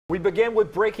We begin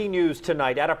with breaking news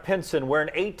tonight out of Pinson, where an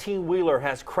 18-wheeler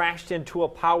has crashed into a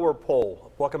power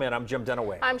pole. Welcome in. I'm Jim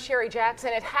Dunaway. I'm Sherry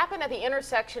Jackson. It happened at the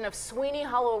intersection of Sweeney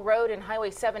Hollow Road and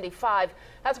Highway 75.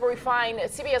 That's where we find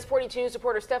CBS 42 News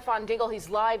reporter Stefan Dingle. He's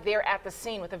live there at the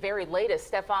scene with the very latest.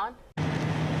 Stefan?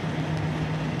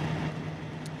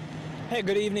 Hey,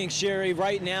 good evening, Sherry.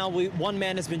 Right now, one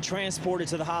man has been transported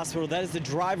to the hospital. That is the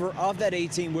driver of that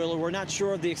 18-wheeler. We're not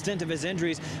sure of the extent of his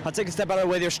injuries. I'll take a step out of the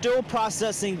way. They're still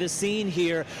processing the scene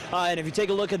here. And if you take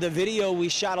a look at the video we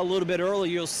shot a little bit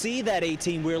earlier, you'll see that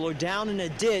 18-wheeler down in a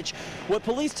ditch. What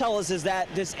police tell us is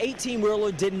that this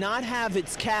 18-wheeler did not have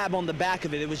its cab on the back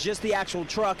of it. It was just the actual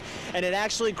truck, and it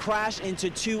actually crashed into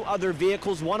two other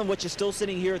vehicles, one of which is still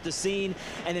sitting here at the scene.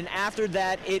 And then after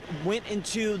that, it went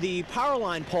into the power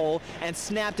line pole and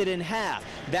snapped it in half.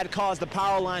 That caused the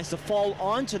power lines to fall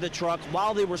onto the truck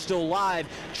while they were still live,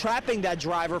 trapping that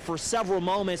driver for several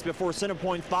moments before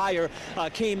Centerpoint Fire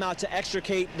came out to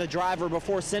extricate the driver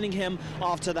before sending him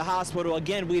off to the hospital.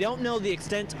 Again, we don't know the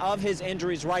extent of his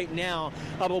injuries right now,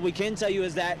 but what we can tell you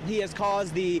is that he has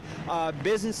caused the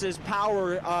businesses'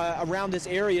 power around this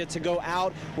area to go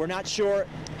out. We're not sure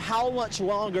how much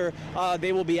longer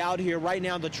they will be out here. Right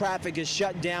now, the traffic is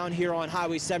shut down here on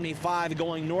Highway 75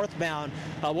 going northbound.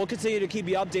 We'll continue to keep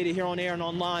you updated here on air and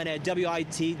online at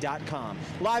WIT.com.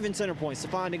 Live in Centerpoint,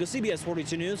 Stefan Dingle, CBS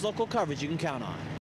 42 News, local coverage you can count on.